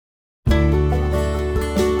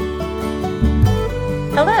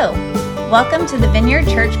Welcome to the Vineyard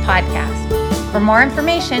Church podcast. For more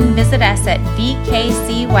information, visit us at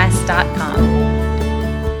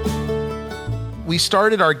vkcwest.com. We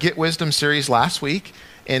started our Get Wisdom series last week,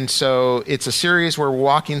 and so it's a series where we're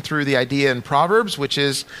walking through the idea in Proverbs, which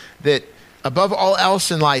is that above all else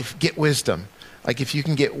in life, get wisdom. Like if you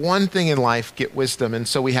can get one thing in life, get wisdom. And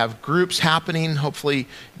so we have groups happening. Hopefully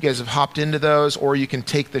you guys have hopped into those, or you can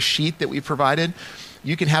take the sheet that we provided.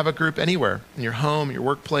 You can have a group anywhere, in your home, your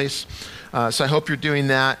workplace. So I hope you're doing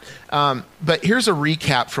that. But here's a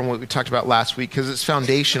recap from what we talked about last week, because it's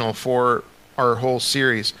foundational for our whole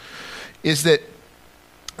series, is that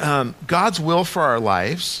God's will for our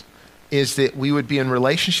lives is that we would be in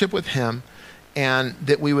relationship with Him and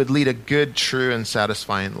that we would lead a good, true, and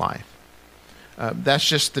satisfying life. That's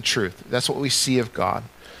just the truth. That's what we see of God.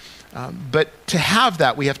 But to have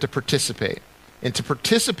that, we have to participate. And to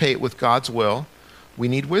participate with God's will, we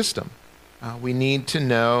need wisdom. We need to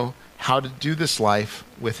know how to do this life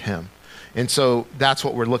with Him. And so that's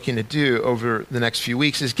what we're looking to do over the next few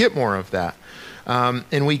weeks, is get more of that.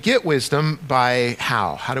 And we get wisdom by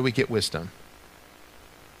how? How do we get wisdom?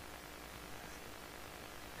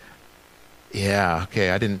 Yeah, okay,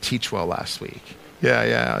 I didn't teach well last week.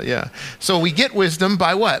 Yeah. So we get wisdom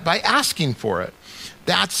by what? By asking for it.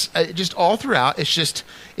 That's just all throughout.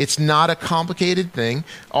 It's not a complicated thing.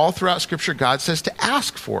 All throughout Scripture, God says to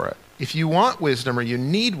ask for it. If you want wisdom or you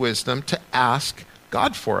need wisdom, to ask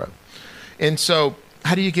God for it. And so,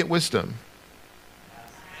 how do you get wisdom?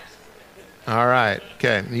 All right,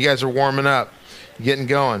 okay. You guys are warming up, getting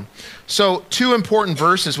going. So, two important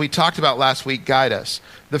verses we talked about last week guide us.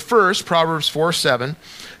 The first, Proverbs 4:7,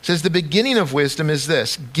 says, the beginning of wisdom is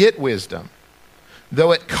this: get wisdom.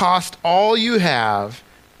 Though it cost all you have,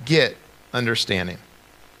 get understanding.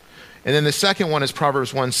 And then the second one is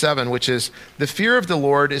Proverbs 1:7, which is, the fear of the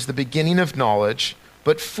Lord is the beginning of knowledge,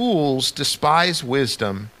 but fools despise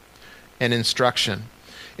wisdom and instruction.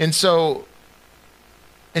 And so,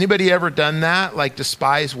 anybody ever done that? Like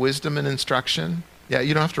despise wisdom and instruction? Yeah,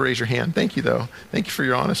 you don't have to raise your hand. Thank you, though. Thank you for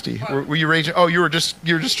your honesty. Were you raising? Oh, you were just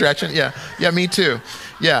stretching? Yeah, me too.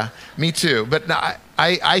 Yeah, me too. But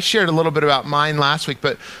I shared a little bit about mine last week,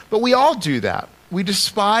 but we all do that. We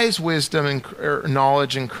despise wisdom and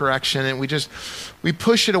knowledge and correction, and we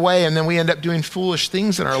push it away, and then we end up doing foolish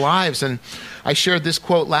things in our lives. And I shared this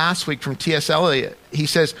quote last week from T.S. Eliot. He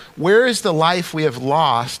says, "Where is the life we have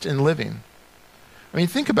lost in living?" I mean,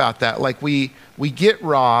 think about that. Like we get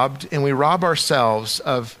robbed, and we rob ourselves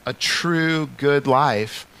of a true good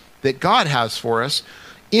life that God has for us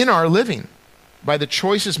in our living by the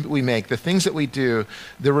choices we make, the things that we do,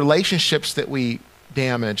 the relationships that we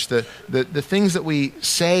damage, the things that we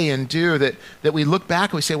say and do that we look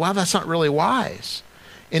back and we say, wow, that's not really wise.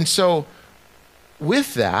 And so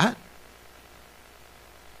with that,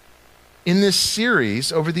 in this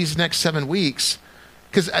series over these next 7 weeks,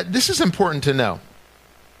 because this is important to know,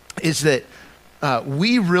 is that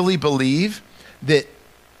we really believe that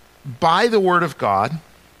by the Word of God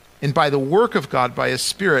and by the work of God, by His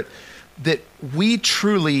Spirit, that we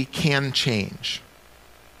truly can change.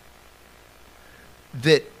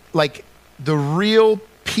 That like the real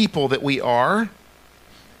people that we are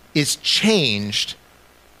is changed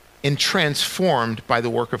and transformed by the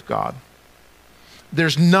work of God.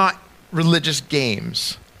 There's not religious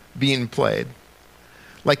games being played.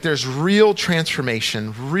 Like there's real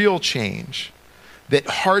transformation, real change. That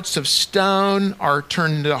hearts of stone are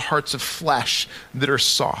turned into hearts of flesh that are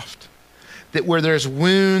soft. That where there's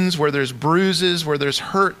wounds, where there's bruises, where there's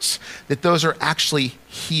hurts, that those are actually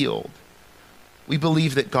healed. We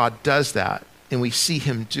believe that God does that, and we see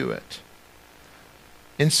Him do it.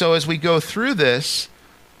 And so as we go through this,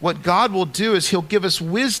 what God will do is He'll give us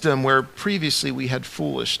wisdom where previously we had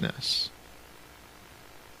foolishness.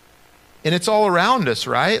 And it's all around us,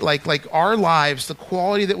 right? Like our lives, the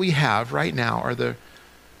quality that we have right now are the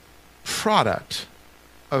product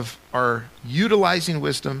of our utilizing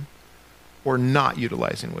wisdom or not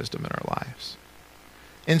utilizing wisdom in our lives.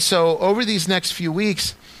 And so over these next few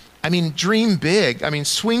weeks, I mean, dream big. I mean,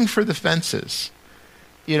 swing for the fences.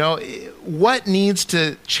 You know, what needs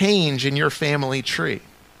to change in your family tree?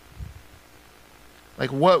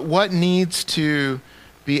 Like what needs to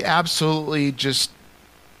be absolutely just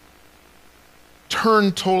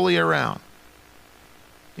turned totally around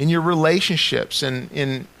in your relationships and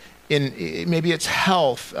in maybe it's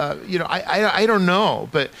health. I don't know,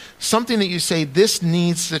 but something that you say, this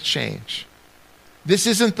needs to change. This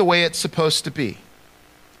isn't the way it's supposed to be.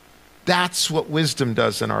 That's what wisdom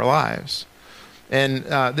does in our lives. And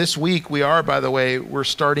this week we're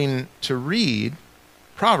starting to read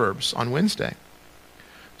Proverbs on Wednesday.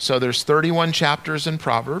 So there's 31 chapters in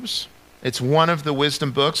Proverbs. It's one of the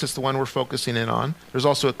wisdom books. It's the one we're focusing in on. There's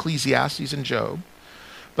also Ecclesiastes and Job.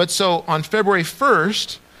 But so on February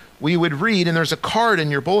 1st, we would read, and there's a card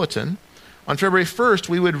in your bulletin. On February 1st,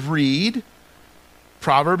 we would read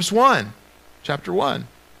Proverbs 1, chapter 1.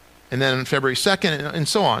 And then on February 2nd, and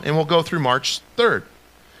so on. And we'll go through March 3rd.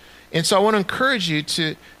 And so I want to encourage you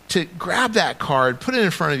to grab that card, put it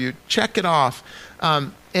in front of you, check it off.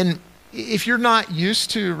 And if you're not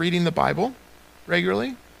used to reading the Bible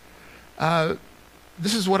regularly,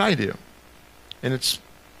 this is what I do. And it's,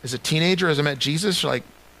 as a teenager, as I met Jesus, you're like,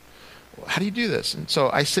 how do you do this? And so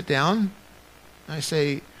I sit down, and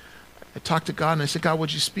I talk to God, and I say, God,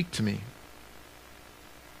 would you speak to me?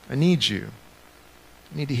 I need you.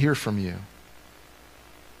 I need to hear from you.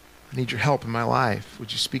 I need your help in my life.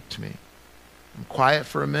 Would you speak to me? I'm quiet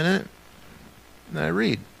for a minute, and then I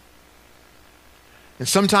read. And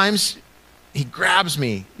sometimes he grabs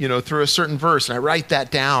me, through a certain verse, and I write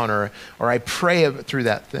that down, or I pray through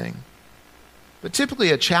that thing. But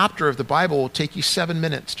typically a chapter of the Bible will take you 7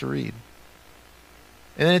 minutes to read.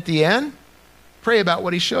 And then at the end, pray about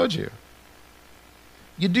what he showed you.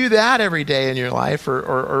 You do that every day in your life,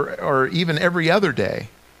 or even every other day,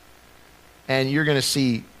 and you're going to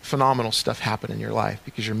see phenomenal stuff happen in your life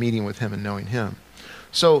because you're meeting with him and knowing him.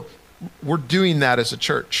 So we're doing that as a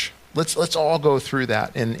church. Let's all go through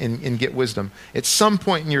that and get wisdom. At some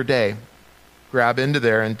point in your day, grab into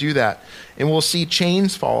there and do that. And we'll see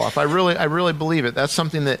chains fall off. I really believe it. That's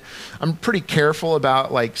something that I'm pretty careful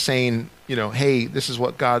about, like saying, hey, this is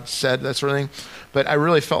what God said, that sort of thing. But I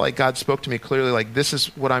really felt like God spoke to me clearly, like, this is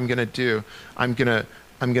what I'm going to do. I'm going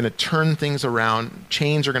to turn things around.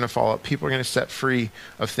 Chains are going to fall up. People are going to set free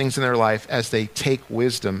of things in their life as they take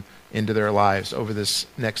wisdom into their lives over this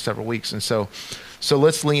next several weeks. And so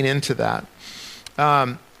let's lean into that.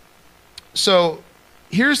 So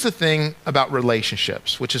here's the thing about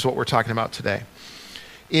relationships, which is what we're talking about today,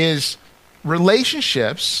 is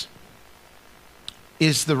relationships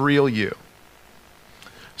is the real you.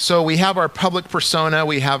 So we have our public persona,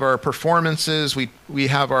 we have our performances, we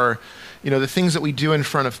have our, the things that we do in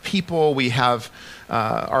front of people, we have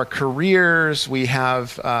our careers, we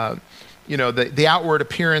have, the outward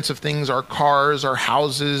appearance of things, our cars, our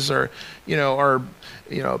houses, our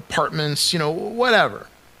apartments, whatever.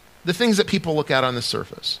 The things that people look at on the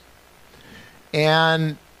surface.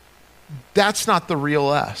 And that's not the real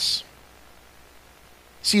us.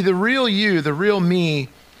 See, the real you, the real me,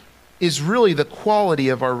 is really the quality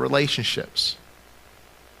of our relationships.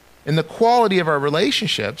 And the quality of our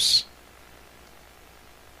relationships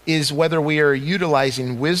is whether we are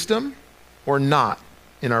utilizing wisdom or not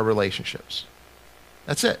in our relationships.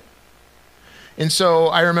 That's it. And so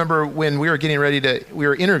I remember when we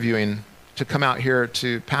were interviewing to come out here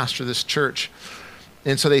to pastor this church.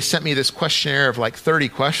 And so they sent me this questionnaire of like 30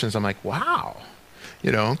 questions. I'm like, wow,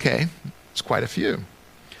 okay, it's quite a few.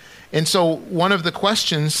 And so one of the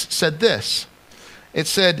questions said this. It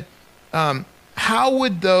said, how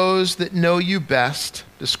would those that know you best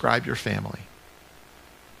describe your family?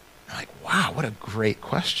 I'm like, wow, what a great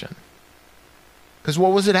question. Because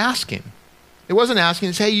what was it asking? It wasn't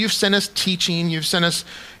asking, hey, you've sent us teaching, you've sent us,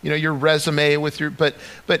 your resume with your, but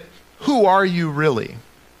who are you really?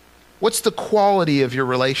 What's the quality of your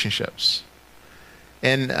relationships?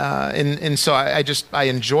 And so I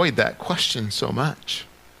enjoyed that question so much.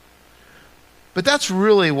 But that's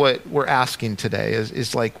really what we're asking today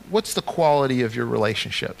is like, what's the quality of your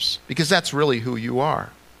relationships? Because that's really who you are,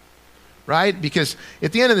 right? Because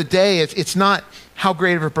at the end of the day, it's not how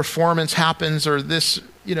great of a performance happens or this,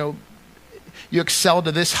 you excel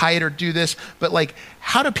to this height or do this, but like,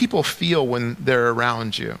 how do people feel when they're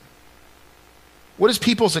around you? What is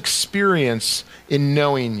people's experience in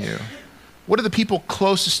knowing you? What do the people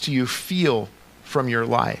closest to you feel from your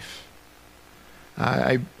life?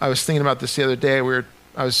 I was thinking about this the other day.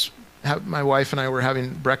 My wife and I were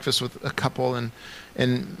having breakfast with a couple, and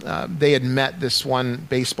they had met this one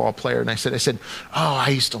baseball player, and I said, oh, I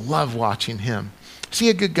used to love watching him. Is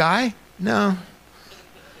he a good guy? No.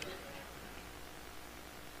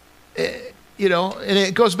 And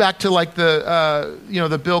it goes back to like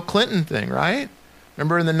the Bill Clinton thing, right?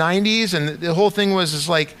 Remember in the 90s, and the whole thing was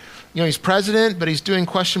like, he's president, but he's doing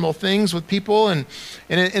questionable things with people, and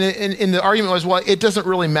the argument was, well, it doesn't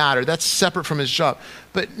really matter. That's separate from his job.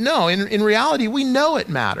 But no, in reality, we know it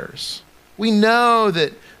matters. We know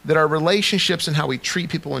that our relationships and how we treat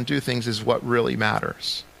people and do things is what really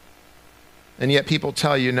matters. And yet people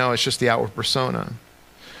tell you, no, it's just the outward persona.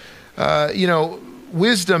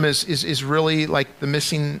 Wisdom is really like the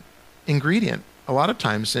missing ingredient a lot of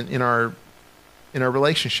times in our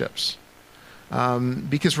relationships.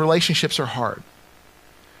 Because relationships are hard.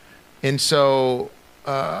 And so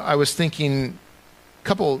I was thinking a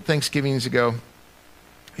couple Thanksgivings ago,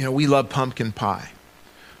 we love pumpkin pie,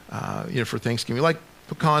 for Thanksgiving. We like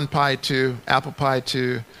pecan pie too, apple pie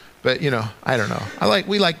too, but I don't know.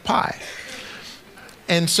 We like pie.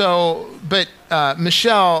 And so, but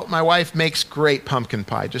Michelle, my wife, makes great pumpkin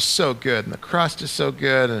pie, just so good, and the crust is so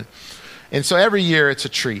good, and so every year it's a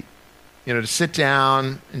treat, to sit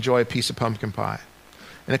down, enjoy a piece of pumpkin pie.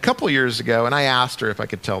 And a couple years ago, and I asked her if I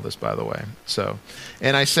could tell this, by the way.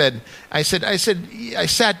 And I sat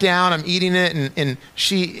down, I'm eating it, and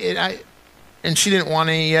she didn't want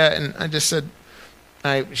any yet, and I just said,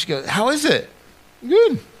 she goes, "How is it?"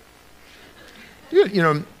 Good.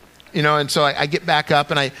 And so I get back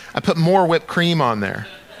up and I put more whipped cream on there,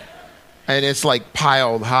 and it's like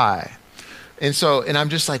piled high. And I'm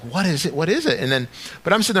just like, what is it? What is it?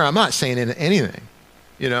 But I'm sitting there, I'm not saying anything,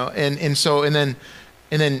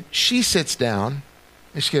 and then she sits down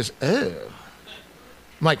and she goes, "Oh."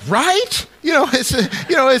 I'm like, right?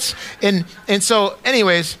 So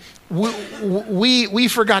anyways, we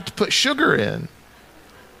forgot to put sugar in,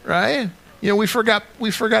 right? We forgot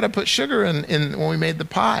to put sugar in when we made the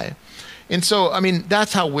pie. And so,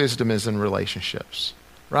 that's how wisdom is in relationships,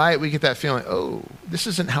 right? We get that feeling, oh, this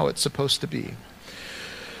isn't how it's supposed to be.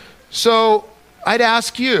 So I'd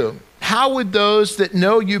ask you, how would those that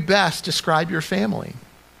know you best describe your family,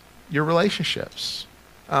 your relationships?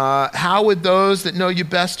 How would those that know you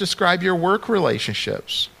best describe your work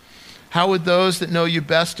relationships? How would those that know you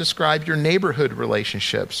best describe your neighborhood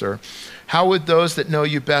relationships? Or how would those that know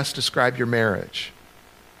you best describe your marriage?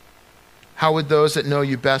 How would those that know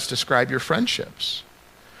you best describe your friendships?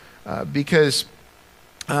 Because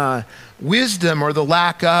wisdom, or the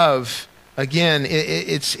lack of, again,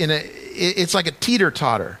 it's like a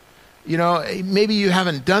teeter-totter. Maybe you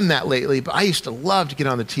haven't done that lately, but I used to love to get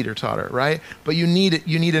on the teeter-totter, right? But you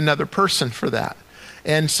need another person for that.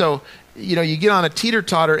 And so, you get on a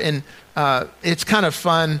teeter-totter, and it's kind of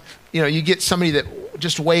fun. You get somebody that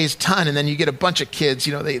just weighs a ton, and then you get a bunch of kids,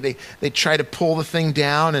 they try to pull the thing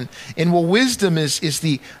down. And wisdom is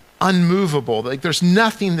the unmovable. Like, there's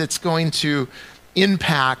nothing that's going to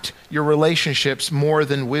impact your relationships more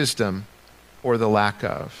than wisdom or the lack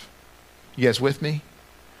of. You guys with me?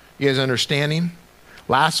 You guys understanding?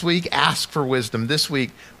 Last week, ask for wisdom. This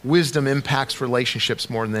week, wisdom impacts relationships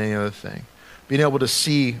more than any other thing. Being able to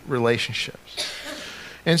see relationships.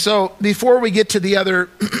 And so before we get to the other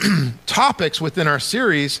topics within our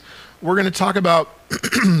series, we're going to talk about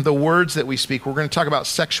the words that we speak. We're going to talk about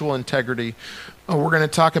sexual integrity. We're going to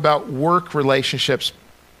talk about work relationships,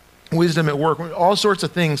 wisdom at work, all sorts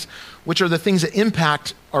of things, which are the things that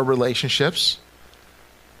impact our relationships.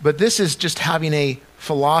 But this is just having a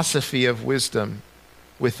philosophy of wisdom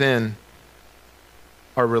within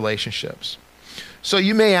our relationships. So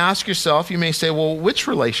you may ask yourself, you may say, well, which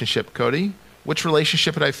relationship, Cody? Which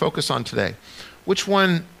relationship would I focus on today? Which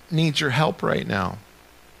one needs your help right now?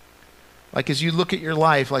 Like, as you look at your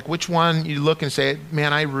life, like, which one you look and say,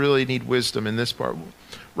 man, I really need wisdom in this part.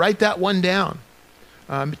 Write that one down.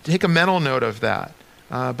 Take a mental note of that.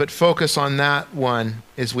 But focus on that one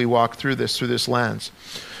as we walk through this lens.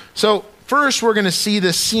 So first, we're going to see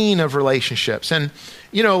the scene of relationships. And,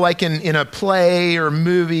 like in a play or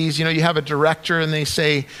movies, you have a director and they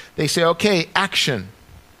say, okay, action.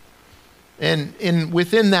 And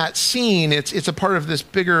within that scene, it's a part of this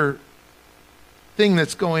bigger thing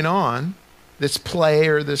that's going on, this play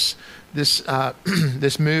or this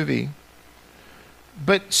this movie.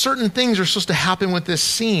 But certain things are supposed to happen with this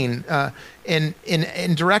scene.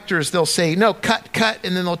 And directors, they'll say, no, cut,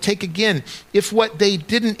 and then they'll take again. If what they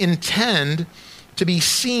didn't intend to be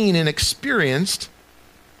seen and experienced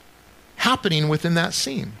happening within that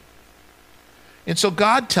scene. And so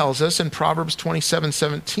God tells us in Proverbs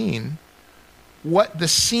 27:17 what the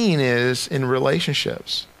scene is in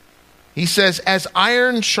relationships. He says, as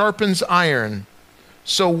iron sharpens iron,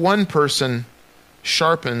 so one person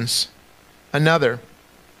sharpens another.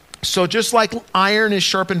 So just like iron is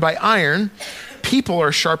sharpened by iron, people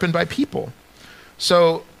are sharpened by people.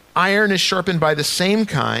 So iron is sharpened by the same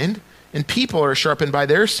kind, and people are sharpened by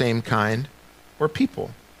their same kind, or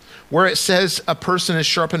people. Where it says a person is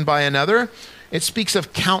sharpened by another, it speaks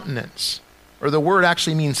of countenance, or the word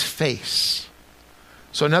actually means face.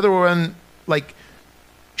 So another one, like,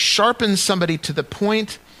 sharpens somebody to the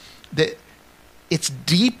point that it's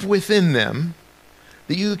deep within them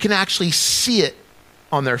that you can actually see it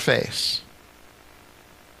on their face.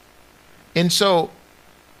 And so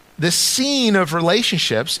the scene of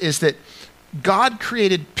relationships is that God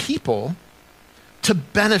created people to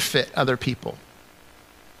benefit other people.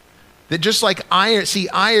 That just like iron, see,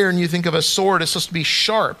 iron, you think of a sword, it's supposed to be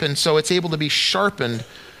sharp, and so it's able to be sharpened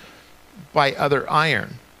by other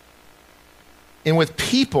iron. And with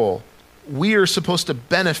people, we are supposed to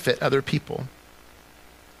benefit other people.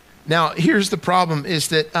 Now, here's the problem, is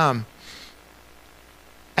that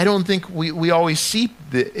I don't think we always see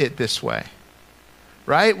it this way,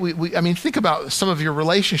 right? I mean, think about some of your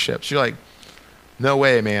relationships. You're like, no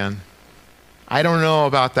way, man. I don't know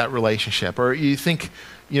about that relationship. Or you think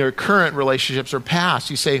your current relationships are past.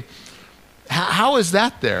 You say, how is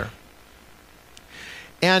that there?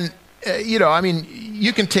 And, I mean,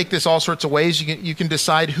 you can take this all sorts of ways. You can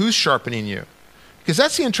decide who's sharpening you. Because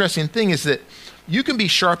that's the interesting thing, is that you can be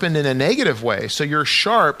sharpened in a negative way. So you're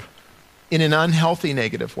sharp in an unhealthy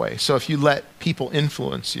negative way. So if you let people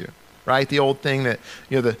influence you, right? The old thing that,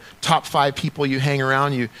 the top 5 people you hang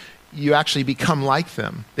around, you actually become like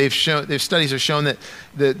them. Studies have shown that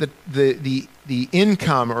the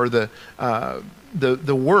income or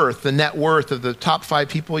the worth, the net worth of the top 5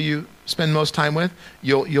 people you spend most time with,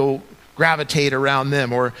 you'll gravitate around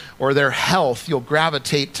them, or their health, you'll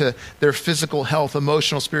gravitate to their physical health,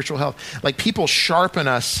 emotional, spiritual health. Like, people sharpen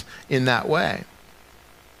us in that way.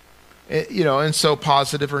 And so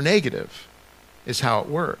positive or negative is how it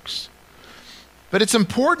works. But it's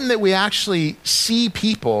important that we actually see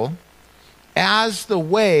people as the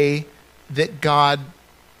way that God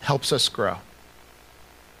helps us grow.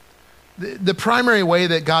 The primary way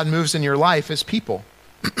that God moves in your life is people.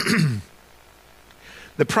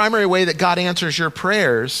 The primary way that God answers your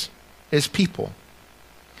prayers is people.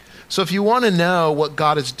 So if you want to know what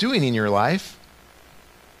God is doing in your life,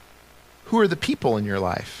 who are the people in your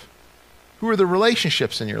life? Who are the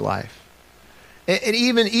relationships in your life? And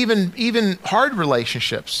even hard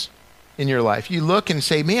relationships in your life. You look and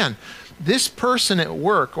say, man, this person at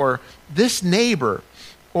work, or this neighbor,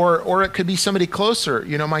 or it could be somebody closer,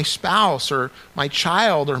 my spouse or my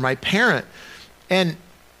child or my parent. And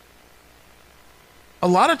a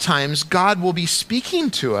lot of times God will be speaking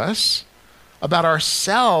to us about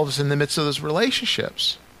ourselves in the midst of those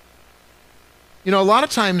relationships. A lot of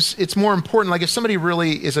times it's more important, like if somebody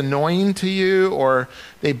really is annoying to you, or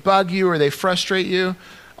they bug you, or they frustrate you,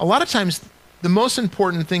 a lot of times the most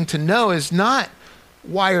important thing to know is not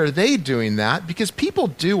why are they doing that, because people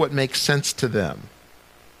do what makes sense to them.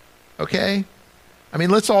 Okay? I mean,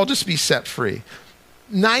 let's all just be set free.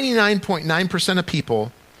 99.9% of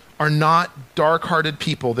people are not dark-hearted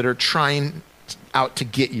people that are trying out to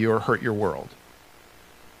get you or hurt your world.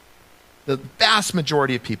 The vast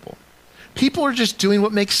majority of people are just doing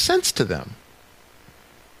what makes sense to them.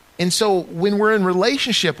 And so when we're in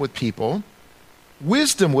relationship with people,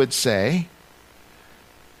 wisdom would say,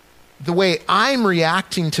 the way I'm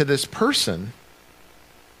reacting to this person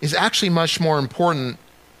is actually much more important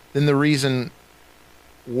than the reason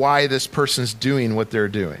why this person's doing what they're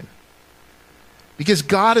doing. Because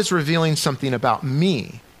God is revealing something about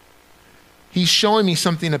me. He's showing me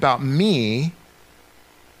something about me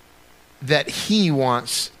that he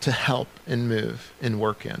wants to help and move and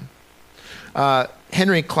work in.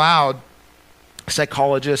 Henry Cloud,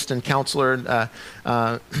 psychologist and counselor,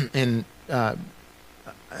 and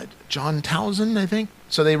John Townsend, I think.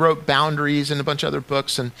 So they wrote Boundaries and a bunch of other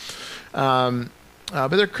books, and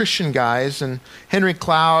but they're Christian guys. And Henry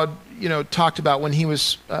Cloud, talked about when he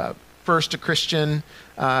was first a Christian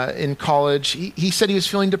in college. He said he was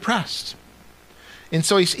feeling depressed, and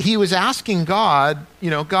so he was asking God,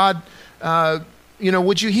 God,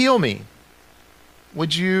 would you heal me?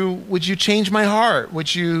 Would you change my heart?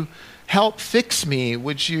 Would you help fix me?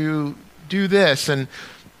 Would you do this? And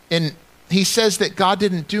he says that God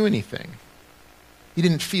didn't do anything. He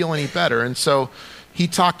didn't feel any better. And so he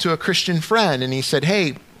talked to a Christian friend and he said,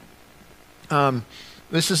 hey,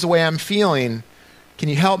 this is the way I'm feeling. Can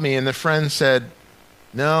you help me? And the friend said,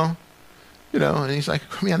 no. And he's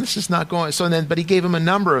like, man, this is not going. But he gave him a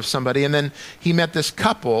number of somebody, and then he met this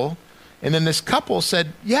couple, and then this couple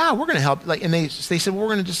said, yeah, we're going to help. And they said, well,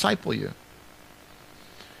 we're going to disciple you.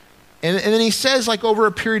 And then he says, over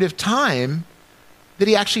a period of time, that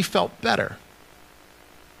he actually felt better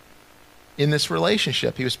in this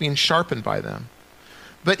relationship. He was being sharpened by them.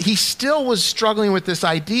 But he still was struggling with this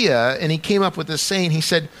idea, and he came up with this saying. He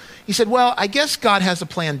said, well, I guess God has a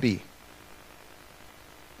plan B.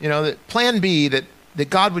 That plan B, that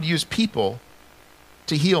God would use people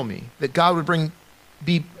to heal me, that God would bring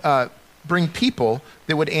people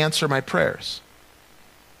that would answer my prayers.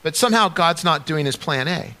 But somehow God's not doing his plan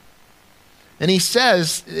A. And he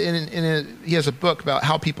says, he has a book about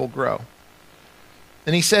how people grow.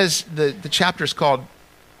 And he says, the chapter is called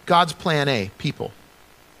God's Plan A, People.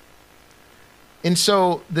 And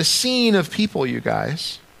so the scene of people, you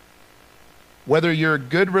guys, whether you're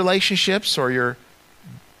good relationships or you're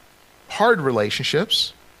hard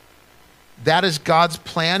relationships, that is God's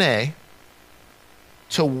plan A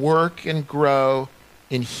to work and grow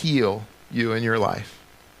and heal you in your life.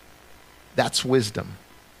 That's wisdom.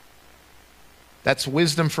 That's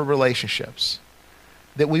wisdom for relationships.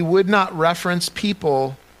 That we would not reference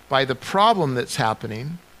people by the problem that's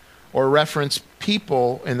happening or reference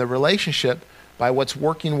people in the relationship by what's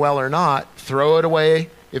working well or not, throw it away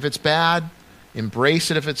if it's bad, embrace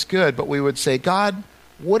it if it's good, but we would say, God,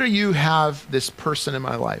 what do you have this person in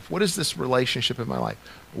my life? What is this relationship in my life?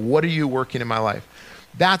 What are you working in my life?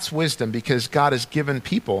 That's wisdom, because God has given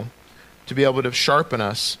people to be able to sharpen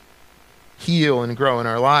us, heal, and grow in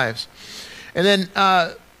our lives. And then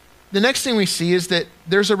the next thing we see is that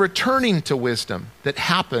there's a returning to wisdom that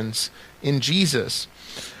happens in Jesus.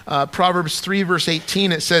 Proverbs 3, verse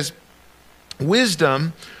 18, it says,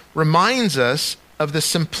 wisdom reminds us of the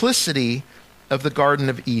simplicity of the Garden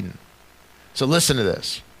of Eden. So listen to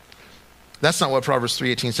this. That's not what Proverbs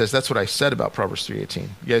 3:18 says. That's what I said about Proverbs 3:18.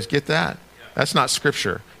 You guys get that? That's not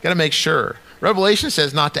scripture. Got to make sure. Revelation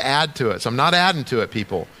says not to add to it. So I'm not adding to it,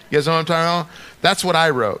 people. You guys know what I'm talking about? That's what I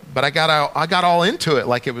wrote. But I got all into it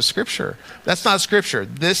like it was scripture. That's not scripture.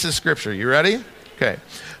 This is scripture. You ready? Okay.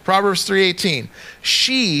 Proverbs 3:18.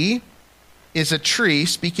 She is a tree,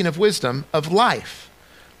 speaking of wisdom, of life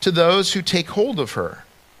to those who take hold of her.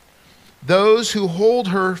 Those who hold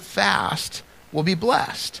her fast will be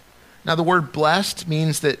blessed. Now, the word blessed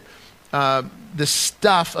means that the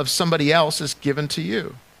stuff of somebody else is given to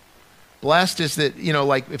you. Blessed is that,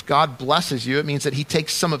 like if God blesses you, it means that he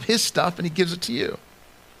takes some of his stuff and he gives it to you.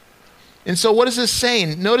 And so what is this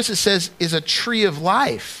saying? Notice it says, is a tree of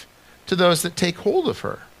life to those that take hold of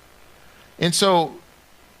her. And so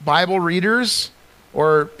Bible readers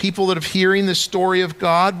or people that are hearing the story of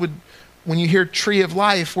God would, when you hear tree of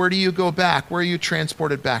life, where do you go back? Where are you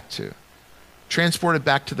transported back to? Transported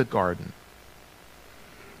back to the garden.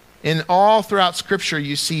 And all throughout Scripture,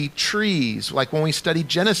 you see trees. Like when we studied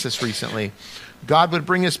Genesis recently, God would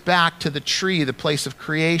bring us back to the tree, the place of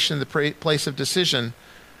creation, the place of decision,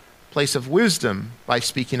 place of wisdom, by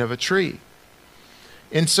speaking of a tree.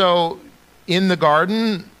 And so in the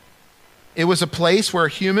garden, it was a place where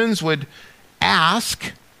humans would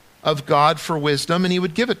ask of God for wisdom, and he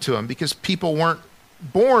would give it to them, because people weren't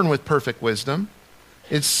born with perfect wisdom.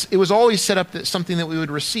 It was always set up that something that we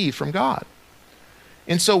would receive from God.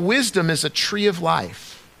 And so wisdom is a tree of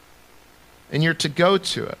life, and you're to go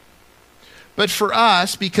to it. But for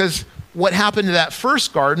us, because what happened to that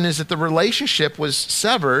first garden is that the relationship was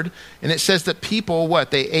severed, and it says that people,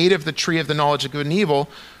 they ate of the tree of the knowledge of good and evil,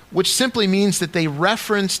 which simply means that they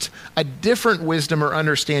referenced a different wisdom or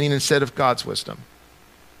understanding instead of God's wisdom.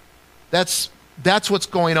 That's what's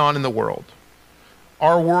going on in the world.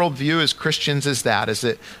 Our worldview as Christians is that,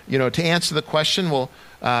 to answer the question,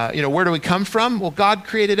 where do we come from? Well, God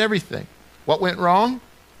created everything. What went wrong?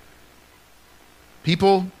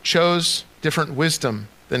 People chose different wisdom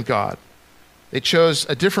than God. They chose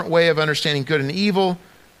a different way of understanding good and evil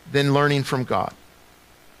than learning from God.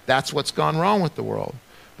 That's what's gone wrong with the world.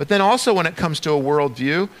 But then also when it comes to a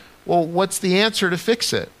worldview, well, what's the answer to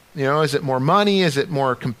fix it? Is it more money? Is it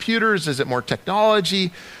more computers? Is it more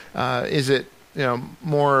technology? Is it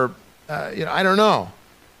more, I don't know,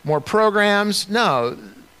 more programs? No,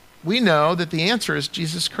 we know that the answer is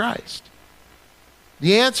Jesus Christ.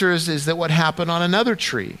 The answer is that what happened on another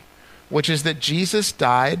tree, which is that Jesus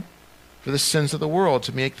died for the sins of the world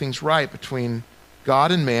to make things right between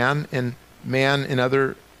God and man and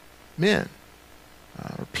other men,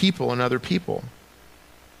 or people and other people.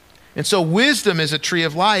 And so wisdom is a tree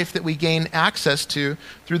of life that we gain access to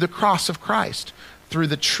through the cross of Christ. Through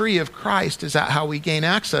the tree of Christ is that how we gain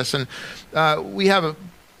access. And we have a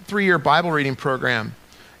 3-year Bible reading program.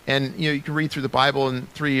 And you can read through the Bible in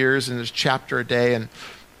 3 years, and there's a chapter a day. And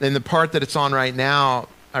then the part that it's on right now,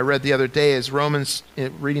 I read the other day, is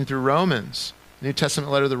reading through Romans, New Testament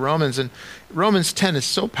letter of the Romans. And Romans 10 is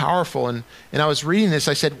so powerful. And I was reading this,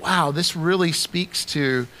 I said, wow, this really speaks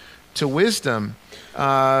to wisdom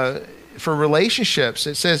for relationships.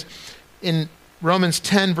 It says in Romans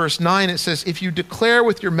 10, verse 9, it says, if you declare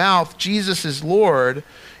with your mouth Jesus is Lord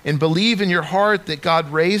and believe in your heart that God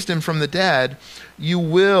raised him from the dead, you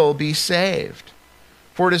will be saved.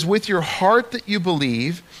 For it is with your heart that you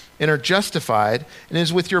believe and are justified, and it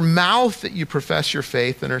is with your mouth that you profess your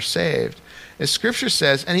faith and are saved. As Scripture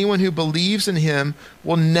says, anyone who believes in him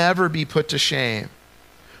will never be put to shame.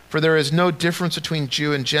 For there is no difference between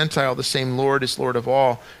Jew and Gentile. The same Lord is Lord of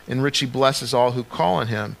all, and richly blesses all who call on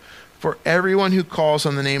him. For everyone who calls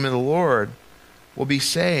on the name of the Lord will be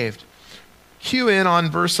saved. Cue in on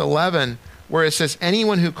verse 11, where it says,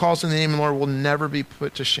 anyone who calls in the name of the Lord will never be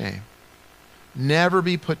put to shame. Never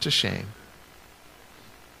be put to shame.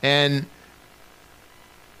 And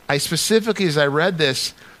I specifically, as I read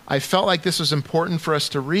this, I felt like this was important for us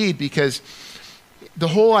to read, because the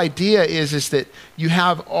whole idea is that you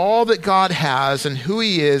have all that God has and who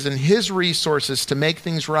he is and his resources to make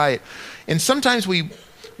things right. And sometimes we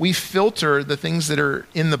filter the things that are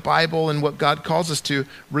in the Bible and what God calls us to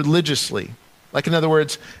religiously. Like, in other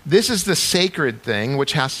words, this is the sacred thing,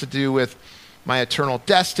 which has to do with my eternal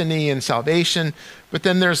destiny and salvation. But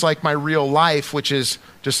then there's like my real life, which is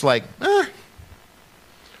just like,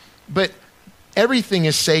 But everything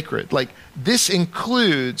is sacred. Like, this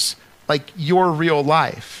includes like your real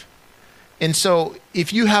life. And so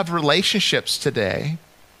if you have relationships today,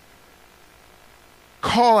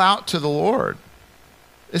 call out to the Lord.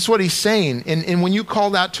 That's what he's saying. And when you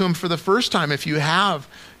called out to him for the first time, if you have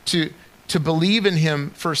to believe in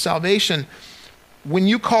him for salvation, when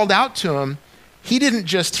you called out to him, he didn't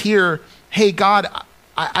just hear, hey, God,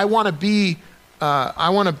 I want to be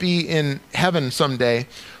in heaven someday.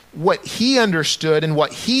 What he understood and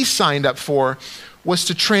what he signed up for was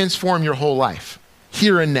to transform your whole life,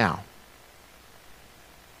 here and now.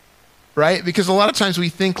 Right? Because a lot of times we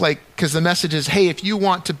think like, because the message is, hey, if you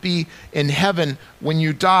want to be in heaven when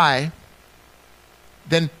you die,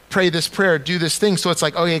 then pray this prayer, do this thing. So it's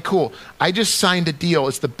like, okay, cool. I just signed a deal.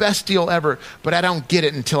 It's the best deal ever, but I don't get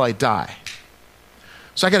it until I die.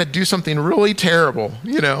 So I got to do something really terrible,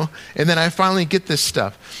 and then I finally get this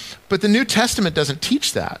stuff. But the New Testament doesn't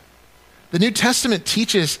teach that. The New Testament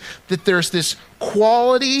teaches that there's this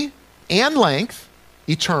quality and length,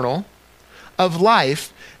 eternal, of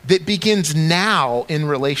life that begins now in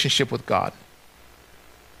relationship with God.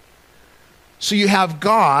 So you have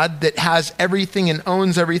God that has everything and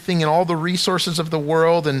owns everything and all the resources of the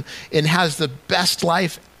world and has the best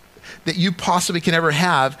life that you possibly can ever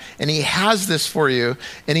have. And he has this for you.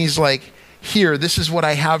 And he's like, here, this is what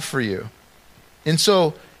I have for you. And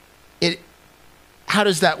so how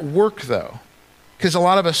does that work though? Because a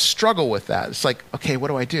lot of us struggle with that. It's like, okay, what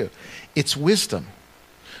do I do? It's wisdom.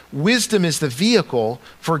 Wisdom is the vehicle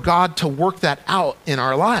for God to work that out in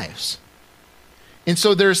our lives. And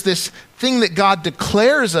so there's this thing that God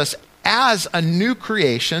declares us as a new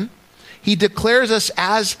creation. He declares us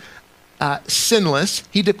as sinless.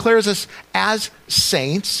 He declares us as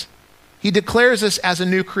saints. He declares us as a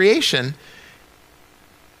new creation.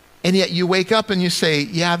 And yet you wake up and you say,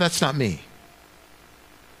 yeah, that's not me.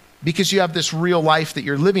 Because you have this real life that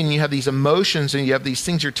you're living, and you have these emotions, and you have these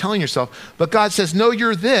things you're telling yourself. But God says, no,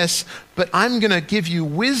 you're this, but I'm going to give you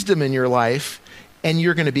wisdom in your life, and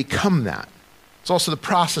you're going to become that. It's also the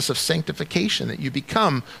process of sanctification, that you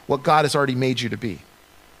become what God has already made you to be.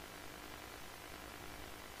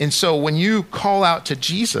 And so when you call out to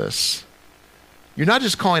Jesus, you're not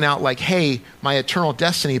just calling out like, hey, my eternal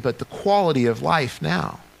destiny, but the quality of life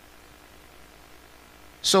now.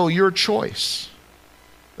 So your choice.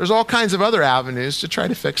 There's all kinds of other avenues to try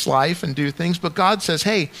to fix life and do things, but God says,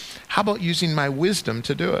 hey, how about using my wisdom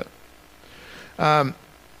to do it? I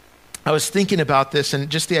was thinking about this and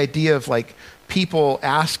just the idea of like people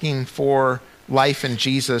asking for life in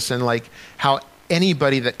Jesus, and like how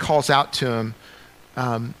anybody that calls out to him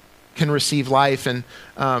can receive life. And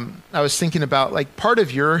I was thinking about like part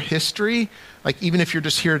of your history, like even if you're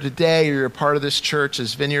just here today or you're a part of this church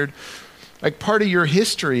as Vineyard, like part of your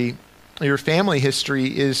history, your family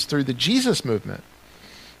history is through the Jesus movement.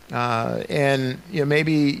 And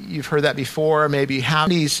maybe you've heard that before, maybe how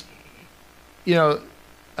these,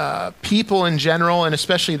 people in general, and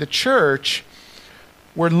especially the church,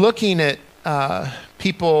 were looking at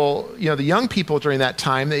people, the young people during that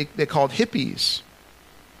time, they called hippies.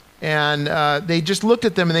 And they just looked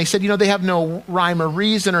at them and they said, they have no rhyme or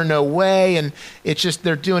reason or no way, and it's just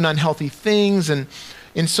they're doing unhealthy things. And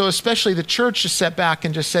so especially the church just sat back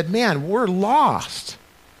and just said, man, we're lost.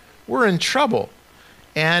 We're in trouble.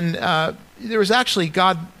 And there was actually,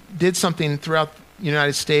 God did something throughout the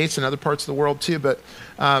United States and other parts of the world too, but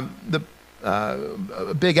a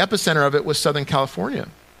big epicenter of it was Southern California.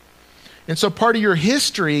 And so part of your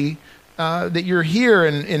history that you're here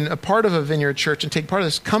and a part of a Vineyard Church and take part of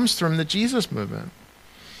this comes from the Jesus movement.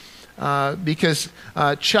 Because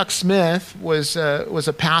Chuck Smith was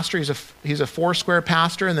a pastor. He's a Foursquare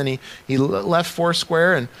pastor, and then he left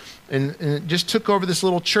Foursquare and just took over this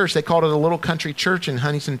little church. They called it a little country church in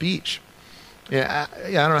Huntington Beach. Yeah,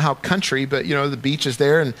 I don't know how country, but the beach is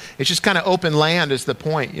there, and it's just kind of open land is the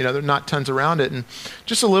point. There are not tons around it, and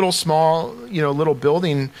just a little small, little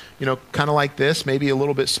building, kind of like this, maybe a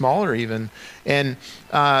little bit smaller even. And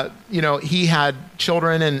he had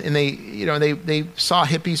children, and they, they saw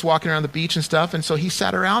hippies walking around the beach and stuff, and so he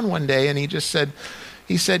sat around one day and he just said,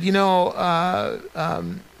 one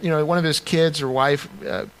of his kids or wife,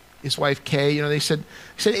 his wife Kay, they said,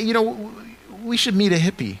 we should meet a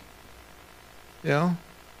hippie.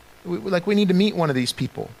 We need to meet one of these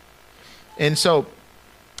people. And so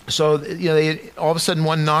they, all of a sudden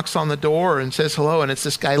one knocks on the door and says hello, and it's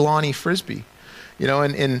this guy Lonnie Frisbee.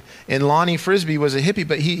 And Lonnie Frisbee was a hippie,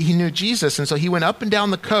 but he knew Jesus, and so he went up and down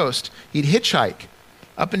the coast. He'd hitchhike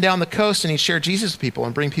up and down the coast, and he'd share Jesus with people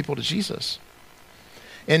and bring people to Jesus.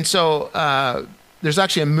 And so there's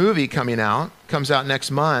actually a movie comes out next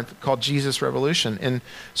month called Jesus Revolution. And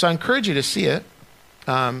so I encourage you to see it.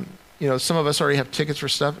 Some of us already have tickets for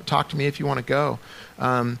stuff. Talk to me if you want to go.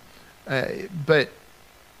 But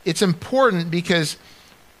it's important because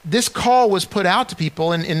this call was put out to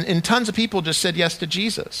people, and tons of people just said yes to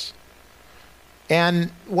Jesus.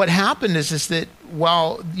 And what happened is that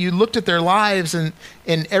while you looked at their lives and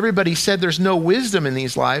everybody said there's no wisdom in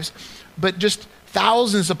these lives, but just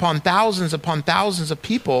thousands upon thousands upon thousands of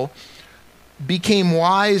people became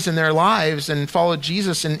wise in their lives and followed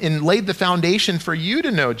Jesus and laid the foundation for you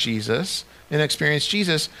to know Jesus and experience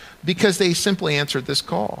Jesus because they simply answered this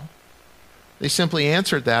call. They simply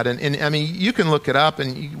answered that. And I mean, you can look it up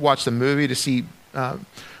and you watch the movie to see,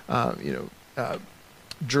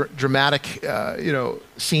 dramatic,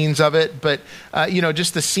 scenes of it. But,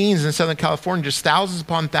 just the scenes in Southern California, just thousands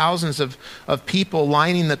upon thousands of people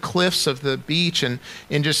lining the cliffs of the beach and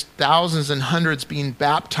just thousands and hundreds being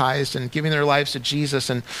baptized and giving their lives to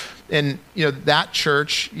Jesus. And that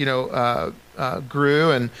church,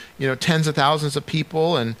 grew and, tens of thousands of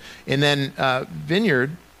people. And then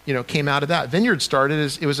Vineyard, came out of that. Vineyard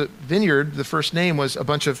started it was a Vineyard. The first name was a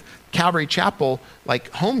bunch of Calvary Chapel,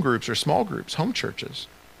 like home groups or small groups, home churches.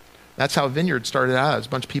 That's how Vineyard started out. It was a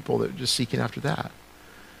bunch of people that were just seeking after that.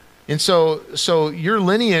 And so your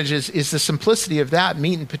lineage is the simplicity of that,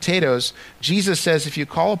 meat and potatoes. Jesus says, if you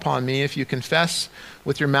call upon me, if you confess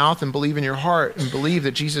with your mouth and believe in your heart and believe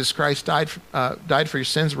that Jesus Christ died for your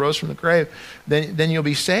sins, rose from the grave, then you'll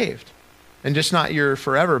be saved. And just not your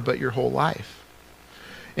forever, but your whole life.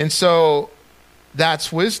 And so that's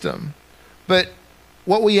wisdom. But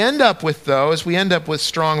what we end up with, though, is we end up with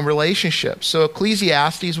strong relationships. So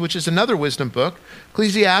Ecclesiastes, which is another wisdom book,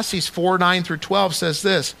 Ecclesiastes 4:9-12 says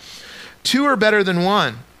this: 2 are better than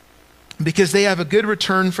 1, because they have a good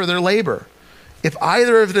return for their labor. If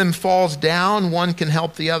either of them falls down, one can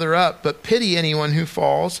help the other up, but pity anyone who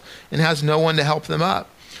falls and has no one to help them up.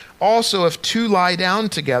 Also, if 2 lie down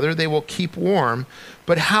together, they will keep warm.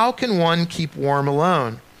 But how can one keep warm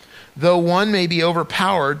alone? Though one may be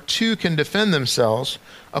overpowered, 2 can defend themselves.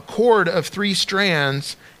 A cord of 3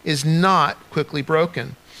 strands is not quickly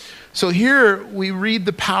broken. So here we read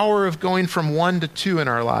the power of going from 1 to 2 in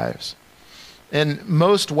our lives. And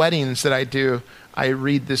most weddings that I do, I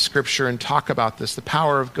read this scripture and talk about this, the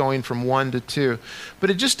power of going from 1 to 2. But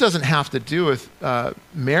it just doesn't have to do with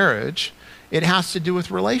marriage. It has to do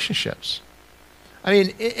with relationships. I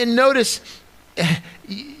mean, and notice,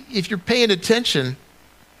 if you're paying attention,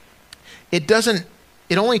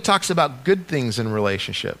 it only talks about good things in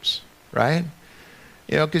relationships, right?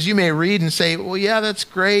 Because you may read and say, well, yeah, that's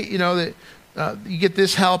great. That you get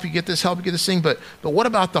this help, you get this thing. But what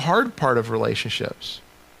about the hard part of relationships?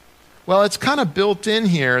 Well, it's kind of built in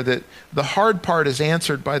here that the hard part is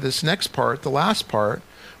answered by this next part, the last part,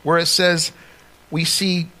 where it says we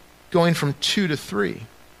see going from 2 to 3,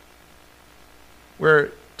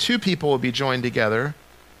 where 2 people will be joined together,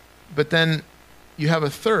 but then you have a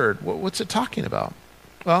third. What's it talking about?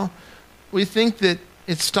 Well, we think that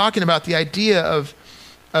it's talking about the idea of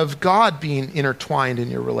God being intertwined in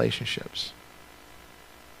your relationships.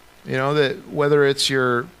 That whether it's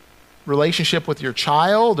your relationship with your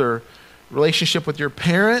child or relationship with your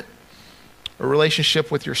parent or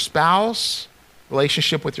relationship with your spouse,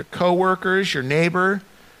 relationship with your coworkers, your neighbor,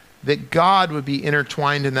 that God would be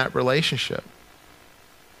intertwined in that relationship.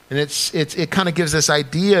 And it kind of gives this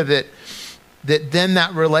idea that then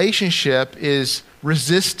that relationship is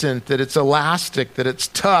resistant, that it's elastic, that it's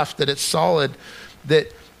tough, that it's solid,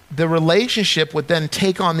 that the relationship would then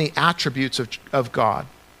take on the attributes of God.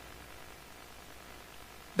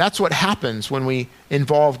 That's what happens when we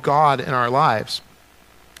involve God in our lives.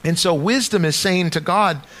 And so wisdom is saying to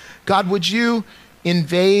God, God, would you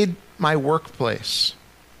invade my workplace?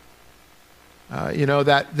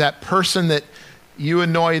 That person that you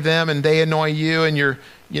annoy them and they annoy you, and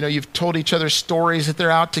you've told each other stories that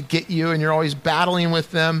they're out to get you and you're always battling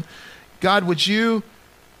with them. God, would you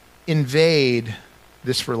invade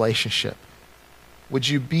this relationship? Would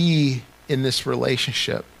you be in this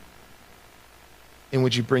relationship? And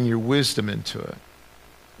would you bring your wisdom into it?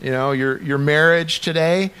 Your marriage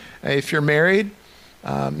today, if you're married,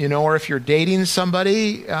 or if you're dating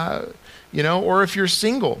somebody, or if you're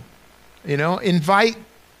single, invite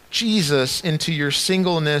Jesus into your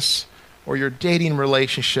singleness or your dating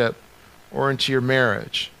relationship or into your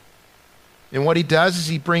marriage. And what he does is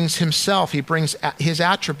he brings himself, he brings his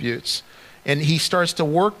attributes, and he starts to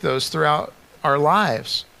work those throughout our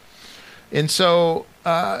lives. And so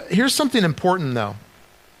here's something important, though,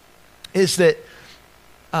 is that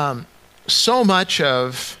so much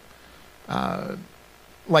of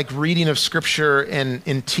like reading of Scripture and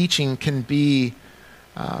in teaching can be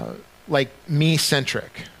like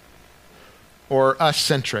me-centric or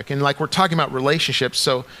us-centric. And like we're talking about relationships,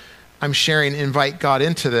 so I'm sharing invite God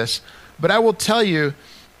into this. But I will tell you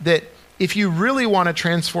that if you really want to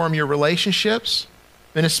transform your relationships,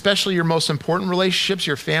 and especially your most important relationships,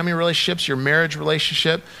 your family relationships, your marriage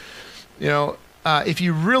relationship, if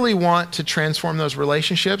you really want to transform those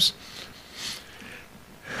relationships,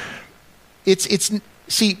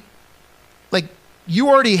 see, like you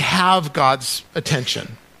already have God's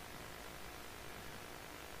attention.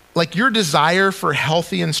 Like your desire for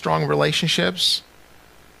healthy and strong relationships,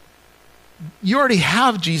 you already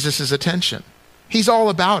have Jesus' attention. He's all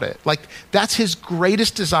about it. Like that's his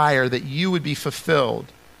greatest desire, that you would be fulfilled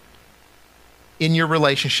in your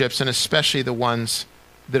relationships, and especially the ones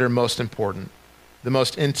that are most important, the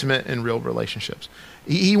most intimate and real relationships.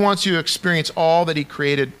 He wants you to experience all that he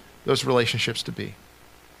created those relationships to be.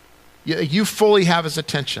 You fully have his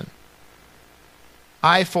attention.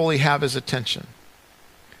 I fully have his attention.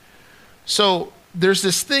 So there's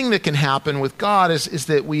this thing that can happen with God is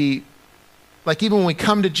that we, like even when we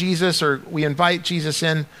come to Jesus or we invite Jesus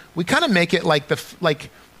in, we kind of make it like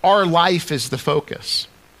our life is the focus.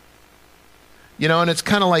 And it's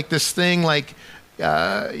kind of like this thing like,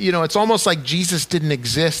 it's almost like Jesus didn't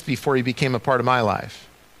exist before he became a part of my life,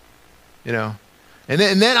 And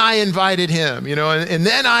then I invited him, and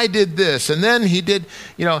then I did this, and then he did,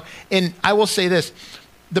 and I will say this,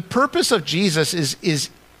 the purpose of Jesus is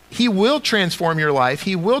he will transform your life.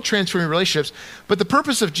 He will transform your relationships. But the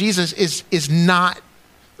purpose of Jesus is not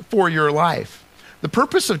for your life. The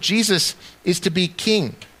purpose of Jesus is to be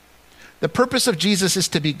king. The purpose of Jesus is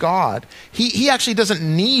to be God. He actually doesn't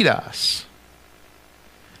need us.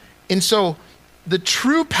 And so the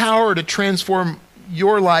true power to transform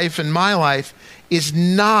your life and my life is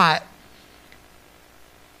not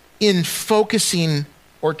in focusing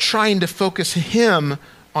or trying to focus him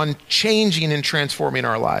on changing and transforming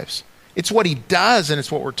our lives. It's what he does, and it's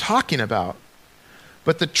what we're talking about.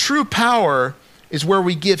 But the true power is where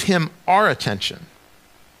we give him our attention.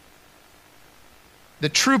 The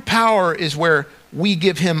true power is where we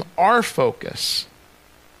give him our focus,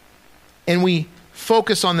 and we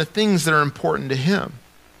focus on the things that are important to him.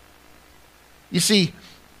 You see,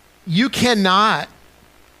 you cannot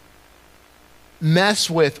mess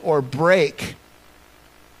with or break.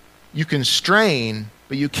 You can strain,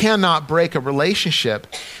 but you cannot break a relationship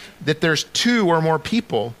that there's two or more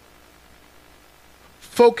people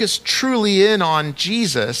focused truly in on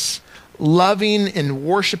Jesus, loving and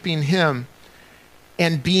worshiping him,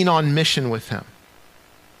 and being on mission with him.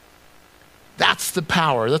 That's the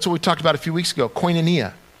power. That's what we talked about a few weeks ago,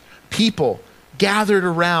 koinonia. People gathered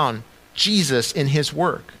around Jesus in his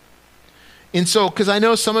work. And so, because I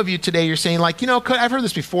know some of you today, you're saying like, I've heard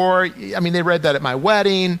this before. I mean, they read that at my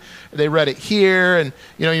wedding. They read it here. And,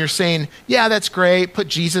 you're saying, yeah, that's great. Put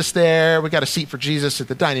Jesus there. We got a seat for Jesus at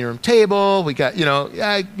the dining room table. We got,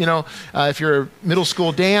 if you're a middle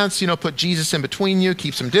school dance, put Jesus in between you,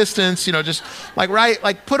 keep some distance, just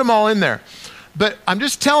like put them all in there. But I'm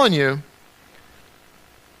just telling you,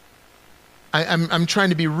 I'm trying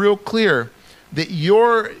to be real clear that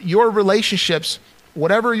your relationships,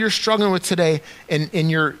 whatever you're struggling with today,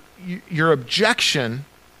 and your objection,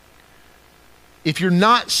 if you're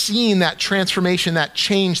not seeing that transformation, that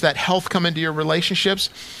change, that health come into your relationships,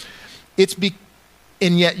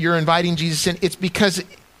 and yet you're inviting Jesus in, it's because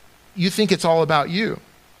you think it's all about you.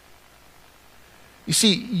 You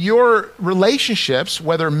see, your relationships,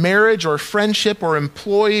 whether marriage or friendship or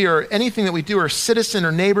employee or anything that we do, or citizen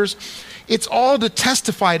or neighbors, it's all to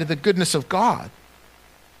testify to the goodness of God.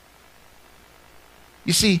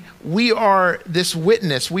 You see, we are this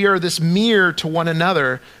witness. We are this mirror to one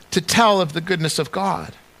another to tell of the goodness of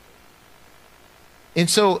God. And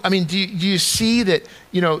so, I mean, do you see that,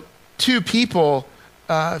 2 people,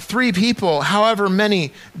 3 people, however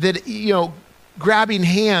many, that, grabbing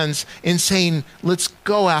hands and saying, let's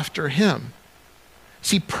go after him.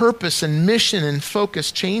 See, purpose and mission and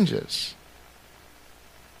focus changes.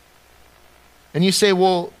 And you say,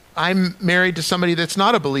 well, I'm married to somebody that's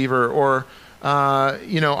not a believer, or my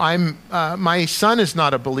son is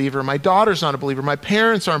not a believer, my daughter's not a believer, my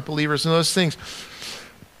parents aren't believers, and those things.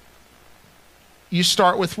 You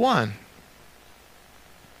start with one.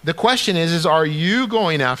 The question is are you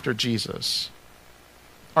going after Jesus?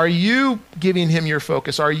 Are you giving him your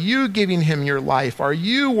focus? Are you giving him your life? Are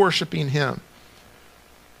you worshiping him?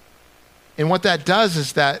 And what that does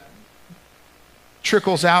is that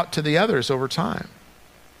trickles out to the others over time,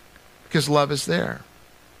 because love is there.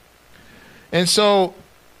 And so,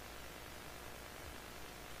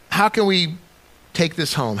 how can we take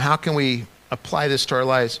this home? How can we apply this to our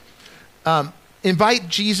lives? Invite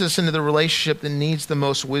Jesus into the relationship that needs the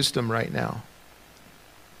most wisdom right now.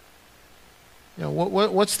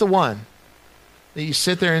 What's the one that you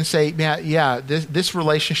sit there and say, this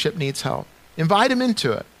relationship needs help? Invite him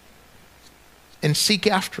into it and seek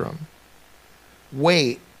after him.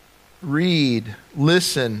 Wait, read,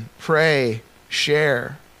 listen, pray,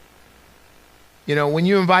 share. When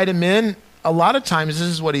you invite him in, a lot of times this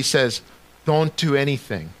is what he says: don't do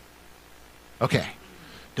anything. Okay,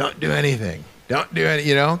 don't do anything. Don't do any,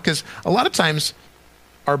 because a lot of times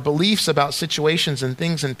our beliefs about situations and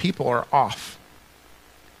things and people are off.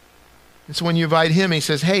 And so when you invite him, he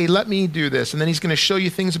says, hey, let me do this. And then he's going to show you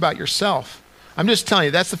things about yourself. I'm just telling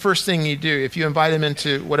you, that's the first thing you do. If you invite him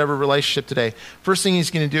into whatever relationship today, first thing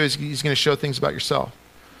he's going to do is he's going to show things about yourself.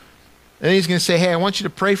 And then he's going to say, hey, I want you to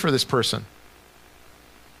pray for this person.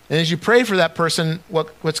 And as you pray for that person,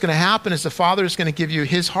 what's going to happen is the Father is going to give you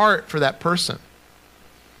his heart for that person.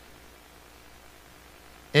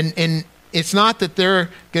 And it's not that they're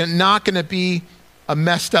not going to be a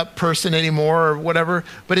messed up person anymore or whatever,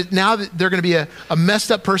 but now that they're going to be a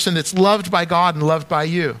messed up person that's loved by God and loved by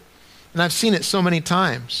you. And I've seen it so many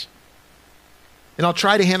times. And I'll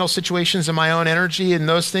try to handle situations in my own energy and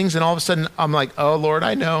those things, and all of a sudden I'm like, oh, Lord,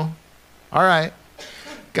 I know. All right.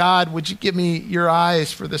 God, would you give me your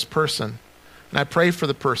eyes for this person? And I pray for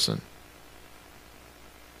the person.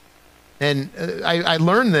 And I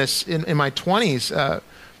learned this in my 20s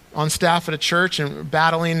on staff at a church and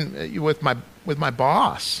battling with my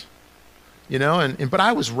boss, but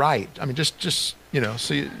I was right. I mean,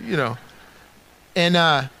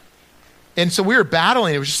 and so we were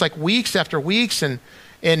battling. It was just like weeks after weeks, and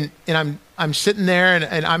I'm sitting there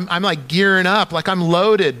and I'm like gearing up, like I'm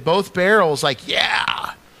loaded, both barrels, like,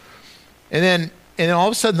 yeah. And then all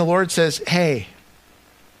of a sudden the Lord says, hey,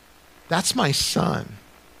 that's my son.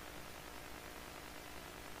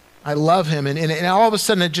 I love him. And all of a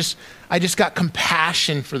sudden I just got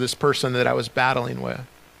compassion for this person that I was battling with.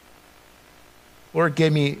 Lord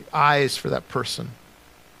gave me eyes for that person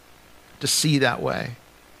to see that way.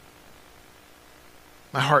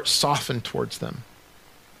 My heart softened towards them.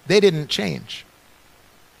 They didn't change,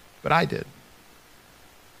 but I did,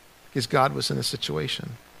 because God was in the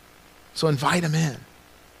situation. So invite him in.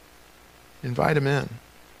 Invite him in.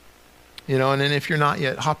 And then if you're not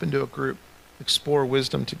yet, hop into a group. Explore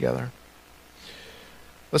wisdom together.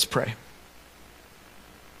 Let's pray.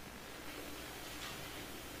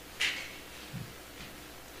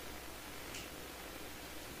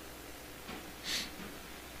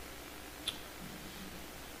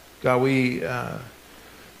 God, we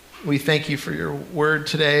thank you for your word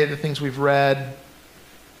today, the things we've read.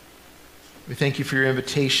 We thank you for your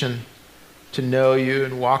invitation to know you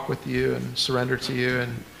and walk with you and surrender to you.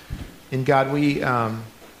 And God, we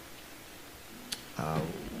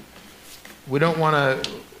don't want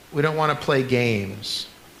to play games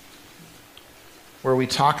where we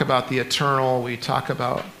talk about the eternal, we talk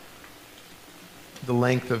about the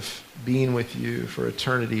length of being with you for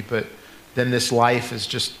eternity, but then this life is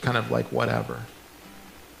just kind of like whatever.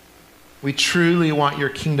 We truly want your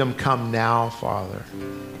kingdom come now, Father.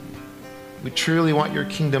 We truly want your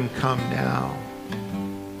kingdom come now.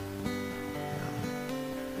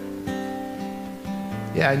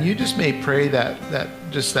 Yeah, and you just may pray that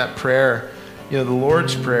prayer, the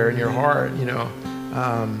Lord's Prayer in your heart,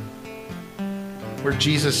 where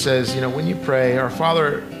Jesus says, when you pray, our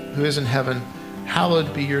Father who is in heaven,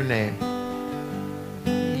 hallowed be your name.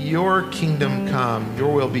 Your kingdom come,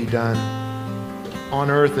 your will be done on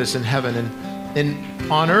earth as in heaven.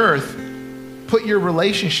 And on earth, put your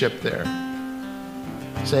relationship there.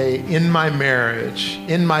 Say, in my marriage,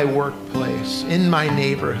 in my workplace, in my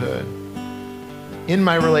neighborhood, in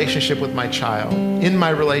my relationship with my child, in my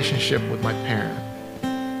relationship with my parent.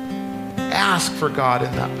 ask for God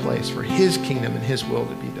in that place, for his kingdom and his will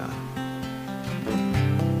to be done.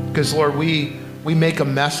 Because, Lord, we make a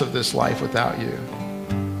mess of this life without you.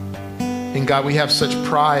 And God, we have such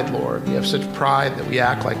pride, Lord. We have such pride that we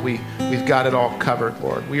act like we've got it all covered,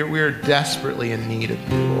 Lord. We are desperately in need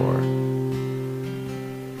of you, Lord.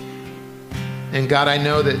 And God, I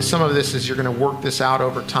know that some of this is you're going to work this out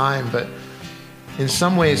over time, but in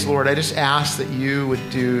some ways, Lord, I just ask that you would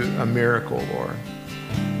do a miracle, Lord.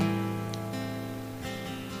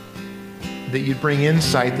 That you'd bring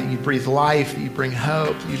insight, that you'd breathe life, that you'd bring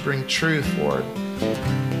hope, that you'd bring truth, Lord.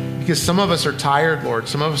 Because some of us are tired, Lord.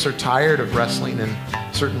 Some of us are tired of wrestling in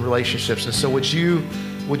certain relationships. And so would you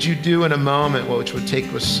do in a moment which would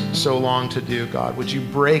take us so long to do, God? Would you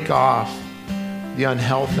break off the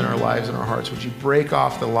unhealth in our lives and our hearts? Would you break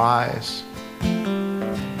off the lies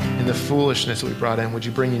and the foolishness that we brought in? Would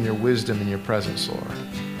you bring in your wisdom and your presence, Lord?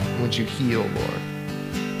 And would you heal, Lord?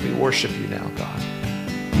 We worship you now, God.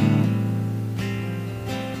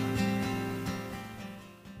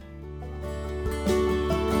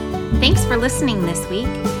 Thanks for listening this week.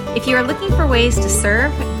 If you are looking for ways to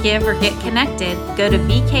serve, give, or get connected, go to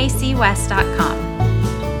bkcwest.com.